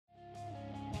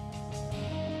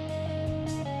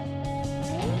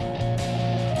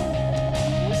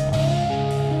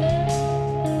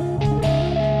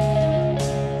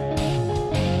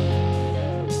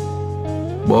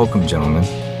Welcome, gentlemen.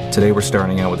 Today we're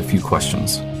starting out with a few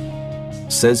questions.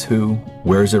 Says who,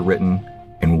 where is it written,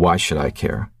 and why should I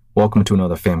care? Welcome to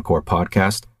another FamCore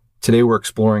podcast. Today we're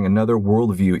exploring another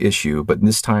worldview issue, but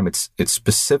this time it's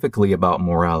specifically about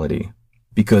morality.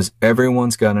 Because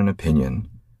everyone's got an opinion.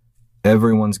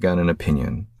 Everyone's got an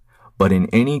opinion. But in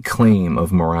any claim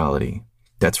of morality,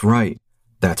 that's right,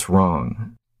 that's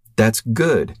wrong, that's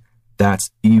good, that's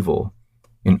evil.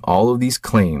 In all of these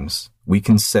claims, we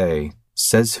can say,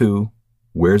 says who,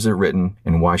 where's it written,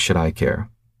 and why should I care?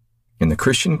 And the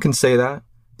Christian can say that,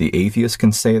 the atheist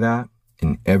can say that,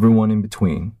 and everyone in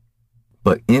between.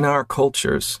 But in our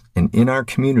cultures, and in our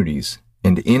communities,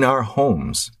 and in our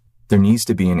homes, there needs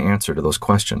to be an answer to those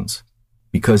questions.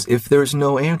 Because if there's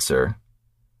no answer,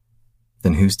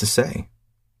 then who's to say?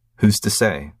 Who's to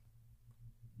say?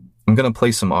 I'm going to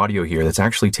play some audio here that's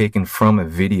actually taken from a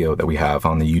video that we have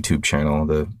on the YouTube channel.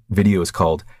 The video is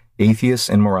called Atheists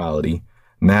and Morality.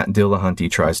 Matt Dillahunty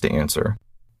tries to answer.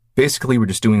 Basically, we're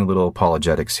just doing a little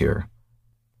apologetics here.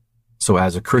 So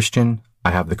as a Christian, I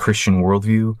have the Christian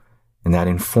worldview, and that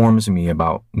informs me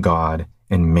about God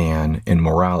and man and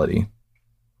morality.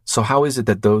 So how is it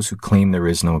that those who claim there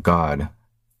is no God,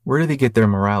 where do they get their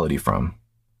morality from?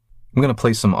 I'm going to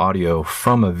play some audio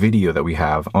from a video that we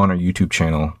have on our YouTube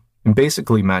channel. And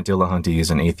basically, Matt Dillahunty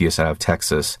is an atheist out of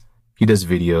Texas. He does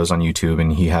videos on YouTube,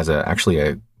 and he has actually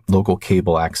a local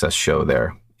cable access show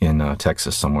there in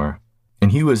Texas somewhere.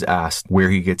 And he was asked where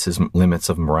he gets his limits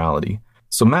of morality.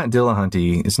 So Matt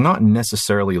Dillahunty is not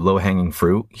necessarily low-hanging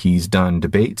fruit. He's done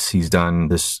debates. He's done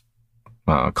this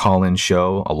call-in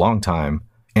show a long time.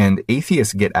 And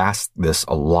atheists get asked this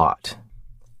a lot.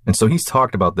 And so he's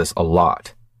talked about this a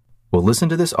lot. Well, listen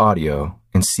to this audio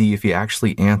and see if he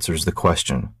actually answers the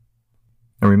question.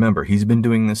 And remember, he's been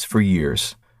doing this for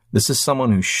years. This is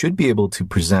someone who should be able to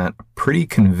present a pretty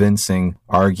convincing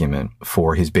argument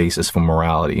for his basis for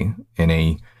morality in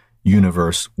a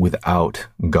universe without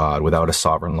God, without a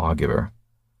sovereign lawgiver.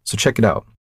 So check it out.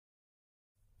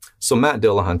 So Matt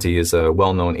Dillahunty is a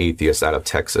well-known atheist out of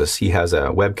Texas. He has a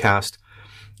webcast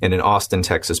and an Austin,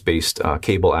 Texas-based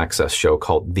cable access show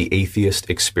called The Atheist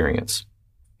Experience.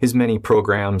 His many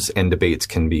programs and debates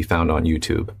can be found on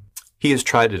YouTube. He has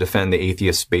tried to defend the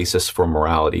atheist's basis for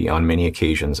morality on many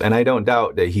occasions, and I don't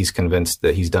doubt that he's convinced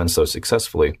that he's done so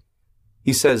successfully.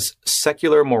 He says,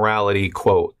 secular morality,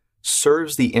 quote,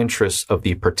 serves the interests of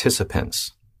the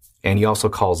participants, and he also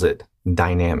calls it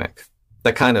dynamic.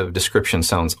 That kind of description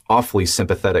sounds awfully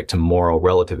sympathetic to moral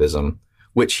relativism,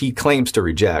 which he claims to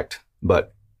reject,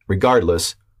 but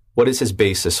regardless, what is his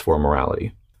basis for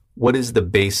morality? What is the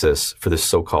basis for this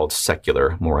so-called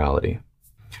secular morality?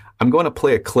 I'm going to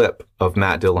play a clip of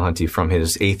Matt Dillahunty from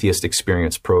his Atheist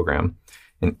Experience program.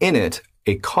 And in it,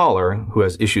 a caller who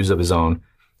has issues of his own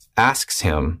asks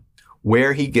him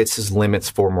where he gets his limits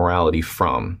for morality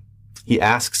from. He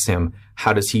asks him,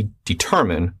 how does he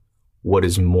determine what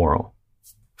is moral?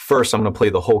 First, I'm going to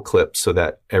play the whole clip so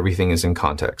that everything is in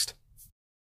context.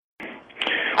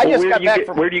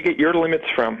 Where do you get your limits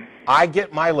from? I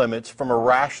get my limits from a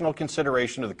rational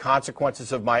consideration of the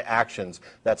consequences of my actions.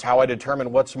 That's how I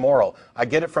determine what's moral. I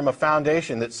get it from a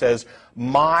foundation that says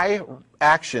my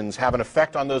actions have an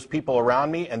effect on those people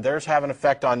around me and theirs have an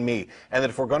effect on me. And that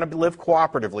if we're going to live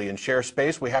cooperatively and share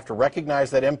space, we have to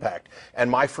recognize that impact. And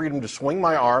my freedom to swing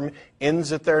my arm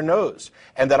ends at their nose.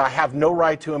 And that I have no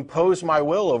right to impose my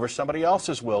will over somebody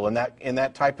else's will in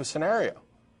that type of scenario.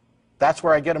 That's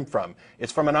where I get them from.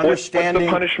 It's from an understanding.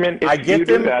 What's the punishment if you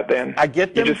do that then? I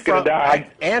get them You're just going to die.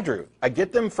 Andrew, I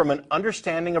get them from an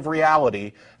understanding of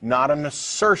reality, not an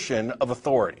assertion of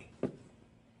authority.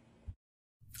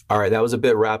 All right, that was a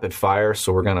bit rapid fire,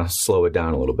 so we're going to slow it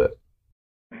down a little bit.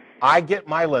 I get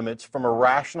my limits from a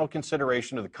rational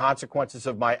consideration of the consequences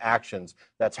of my actions.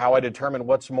 That's how I determine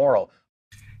what's moral.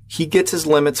 He gets his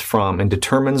limits from and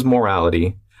determines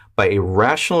morality by a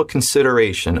rational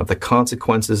consideration of the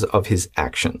consequences of his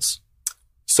actions.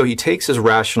 So he takes his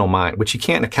rational mind, which he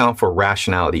can't account for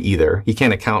rationality either. He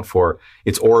can't account for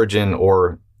its origin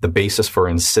or the basis for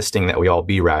insisting that we all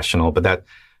be rational, but that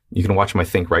you can watch my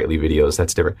Think Rightly videos.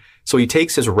 That's different. So he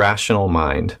takes his rational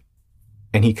mind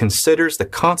and he considers the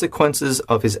consequences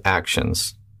of his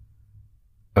actions.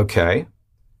 Okay.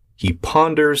 He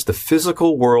ponders the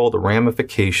physical world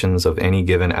ramifications of any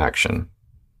given action.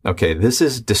 Okay, this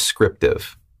is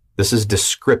descriptive. This is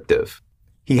descriptive.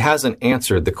 He hasn't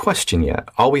answered the question yet.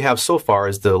 All we have so far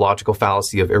is the logical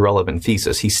fallacy of irrelevant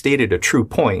thesis. He stated a true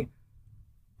point,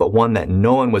 but one that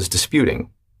no one was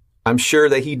disputing. I'm sure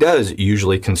that he does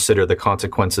usually consider the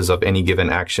consequences of any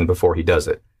given action before he does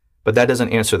it. But that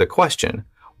doesn't answer the question.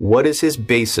 What is his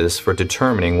basis for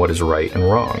determining what is right and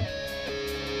wrong?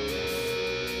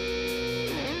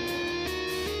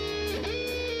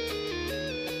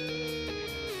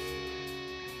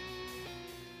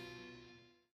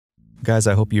 guys,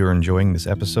 I hope you're enjoying this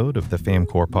episode of the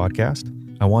FamCore podcast.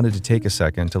 I wanted to take a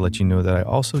second to let you know that I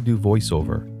also do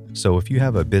voiceover. So if you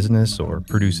have a business or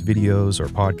produce videos or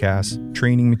podcasts,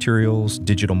 training materials,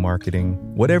 digital marketing,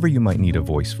 whatever you might need a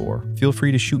voice for, feel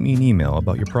free to shoot me an email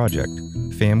about your project.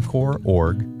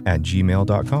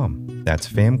 famcoreorg@gmail.com. That's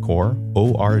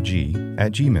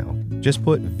famcoreorg@gmail. Just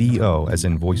put VO as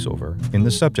in voiceover in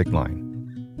the subject line.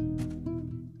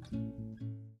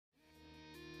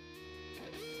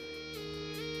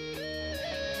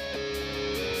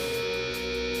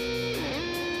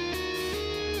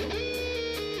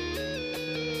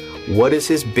 What is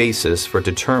his basis for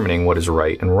determining what is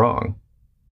right and wrong?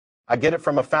 I get it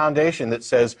from a foundation that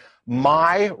says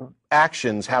my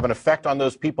actions have an effect on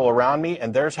those people around me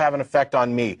and theirs have an effect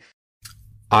on me.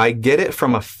 I get it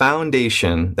from a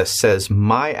foundation that says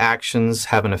my actions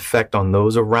have an effect on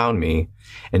those around me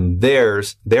and their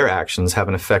actions have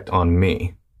an effect on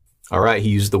me. All right, he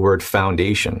used the word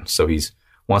foundation. So he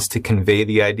wants to convey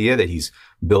the idea that he's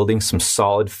building some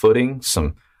solid footing,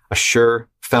 a sure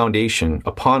foundation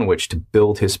upon which to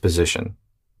build his position.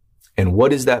 And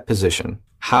what is that position?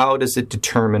 How does it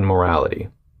determine morality?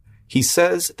 He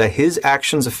says that his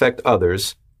actions affect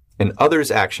others and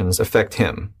others' actions affect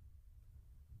him.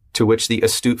 To which the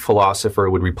astute philosopher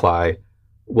would reply,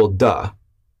 well, duh.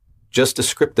 Just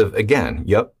descriptive again.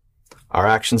 Yep. Our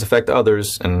actions affect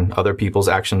others and other people's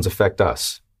actions affect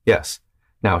us. Yes.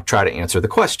 Now try to answer the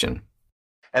question.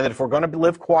 And that if we're going to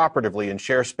live cooperatively and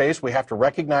share space, we have to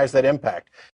recognize that impact.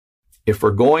 If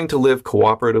we're going to live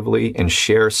cooperatively and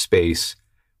share space,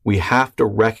 we have to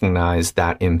recognize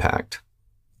that impact.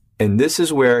 And this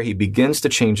is where he begins to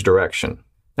change direction.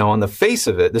 Now, on the face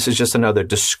of it, this is just another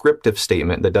descriptive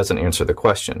statement that doesn't answer the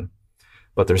question.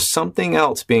 But there's something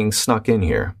else being snuck in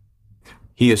here.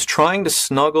 He is trying to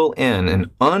snuggle in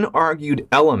an unargued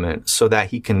element so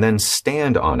that he can then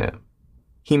stand on it.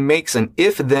 He makes an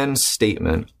if-then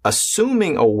statement,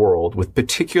 assuming a world with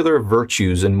particular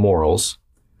virtues and morals,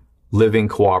 living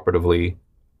cooperatively,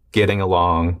 getting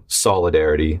along,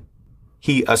 solidarity.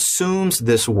 He assumes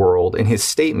this world in his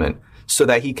statement so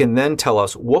that he can then tell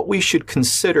us what we should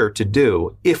consider to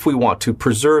do if we want to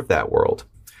preserve that world.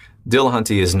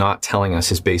 Dillahunty is not telling us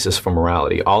his basis for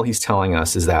morality. All he's telling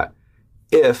us is that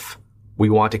if we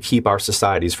want to keep our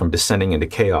societies from descending into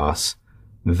chaos,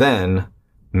 then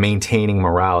maintaining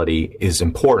morality is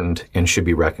important and should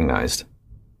be recognized.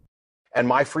 And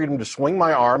my freedom to swing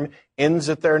my arm ends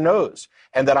at their nose,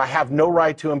 and that I have no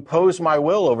right to impose my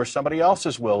will over somebody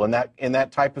else's will in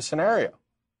that type of scenario.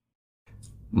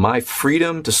 My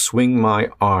freedom to swing my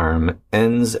arm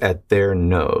ends at their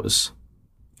nose,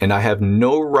 and I have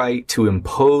no right to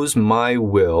impose my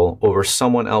will over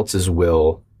someone else's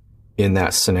will in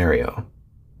that scenario.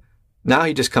 Now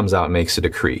he just comes out and makes a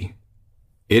decree.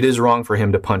 It is wrong for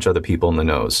him to punch other people in the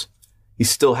nose. He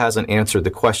still hasn't answered the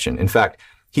question. In fact,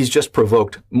 he's just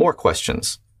provoked more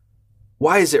questions.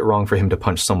 Why is it wrong for him to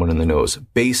punch someone in the nose?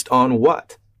 Based on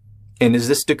what? And does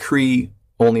this decree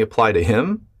only apply to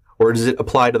him, or does it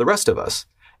apply to the rest of us?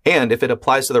 And if it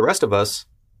applies to the rest of us,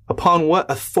 upon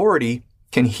what authority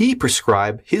can he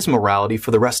prescribe his morality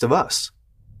for the rest of us?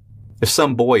 If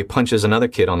some boy punches another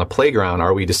kid on the playground,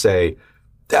 are we to say,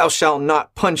 "Thou shalt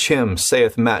not punch him,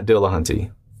 saith Matt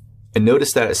Dillahunty"? And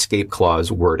notice that escape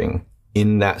clause wording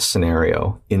in that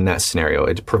scenario.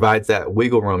 It provides that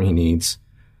wiggle room he needs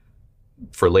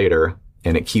for later,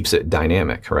 and it keeps it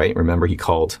dynamic, right? Remember, he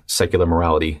called secular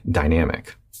morality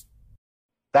dynamic.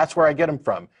 That's where I get them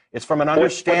from. It's from an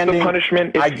understanding. What's the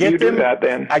punishment if you do that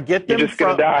then? I get them You're just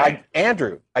going to die.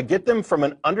 Andrew, I get them from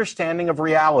an understanding of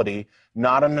reality,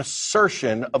 not an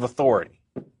assertion of authority.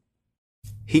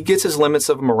 He gets his limits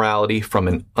of morality from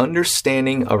an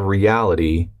understanding of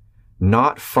reality,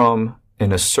 not from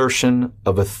an assertion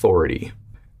of authority.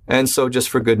 And so just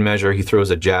for good measure, he throws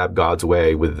a jab God's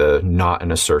way with the not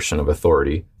an assertion of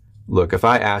authority. Look, if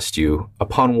I asked you,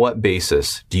 upon what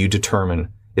basis do you determine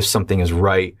if something is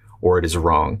right or it is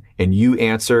wrong? And you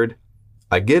answered,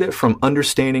 I get it from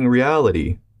understanding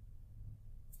reality.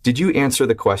 Did you answer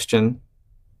the question?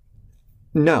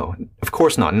 No, of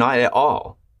course not. Not at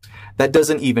all. That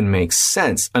doesn't even make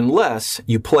sense unless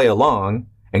you play along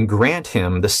and grant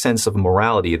him the sense of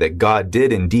morality that God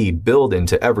did indeed build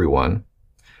into everyone.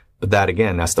 But that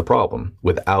again, that's the problem.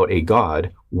 Without a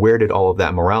God, where did all of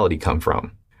that morality come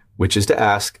from? Which is to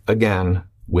ask, again,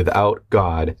 without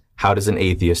God, how does an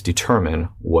atheist determine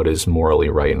what is morally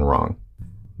right and wrong?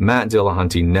 Matt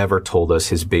Dillahunty never told us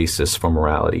his basis for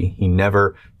morality. He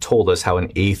never told us how an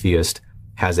atheist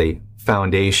has a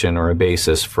foundation or a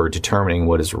basis for determining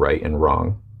what is right and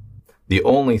wrong. The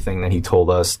only thing that he told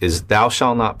us is, thou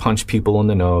shalt not punch people in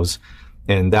the nose,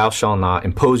 and thou shalt not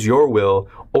impose your will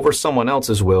over someone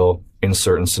else's will in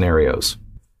certain scenarios.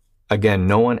 Again,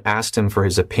 no one asked him for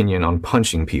his opinion on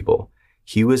punching people.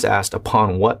 He was asked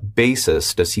upon what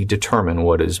basis does he determine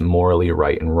what is morally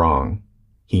right and wrong.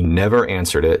 He never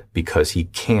answered it because he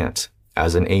can't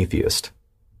as an atheist.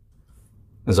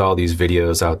 There's all these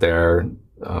videos out there.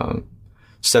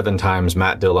 7 times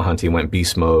Matt Dillahunty went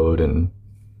beast mode, and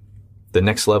the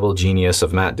next level genius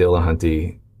of Matt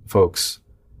Dillahunty. Folks,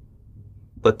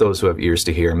 let those who have ears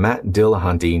to hear. Matt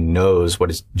Dillahunty knows what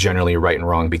is generally right and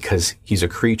wrong because he's a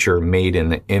creature made in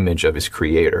the image of his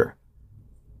creator.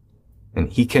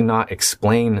 And he cannot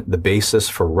explain the basis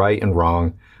for right and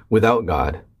wrong without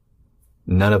God.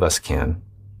 None of us can.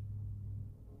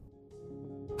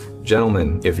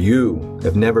 Gentlemen, if you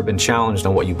have never been challenged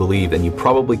on what you believe, then you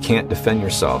probably can't defend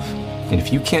yourself. And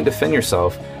if you can't defend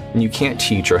yourself, then you can't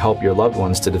teach or help your loved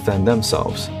ones to defend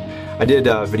themselves. I did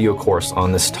a video course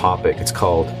on this topic. It's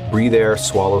called Breathe Air,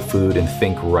 Swallow Food, and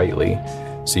Think Rightly.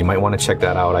 So you might want to check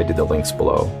that out. I did the links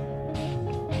below.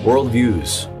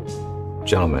 Worldviews.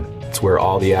 Gentlemen, it's where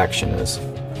all the action is.